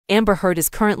Amber Heard is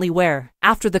currently where?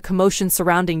 After the commotion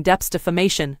surrounding Depp's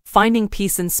defamation, finding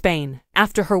peace in Spain.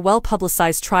 After her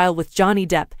well-publicized trial with Johnny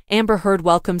Depp, Amber Heard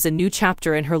welcomes a new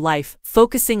chapter in her life,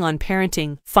 focusing on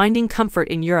parenting, finding comfort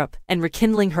in Europe, and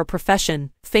rekindling her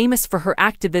profession. Famous for her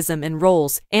activism and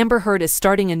roles, Amber Heard is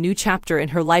starting a new chapter in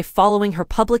her life following her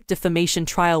public defamation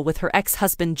trial with her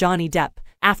ex-husband Johnny Depp.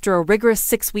 After a rigorous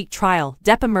 6-week trial,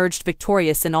 Depp emerged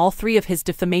victorious in all 3 of his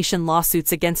defamation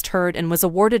lawsuits against Heard and was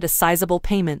awarded a sizable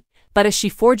payment. But as she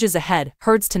forges ahead,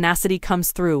 Heard's tenacity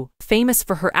comes through. Famous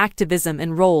for her activism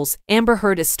and roles, Amber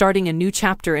Heard is starting a new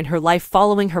chapter in her life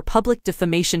following her public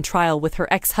defamation trial with her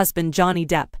ex-husband Johnny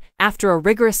Depp. After a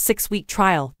rigorous 6-week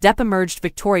trial, Depp emerged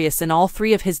victorious in all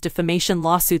 3 of his defamation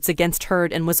lawsuits against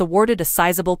Heard and was awarded a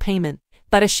sizable payment.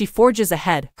 But as she forges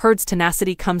ahead, Heard's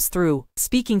tenacity comes through.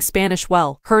 Speaking Spanish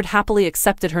well, Heard happily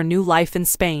accepted her new life in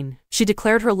Spain. She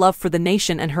declared her love for the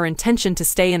nation and her intention to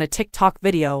stay in a TikTok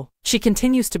video. She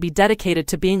continues to be dedicated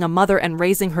to being a mother and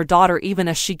raising her daughter even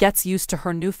as she gets used to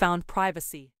her newfound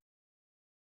privacy.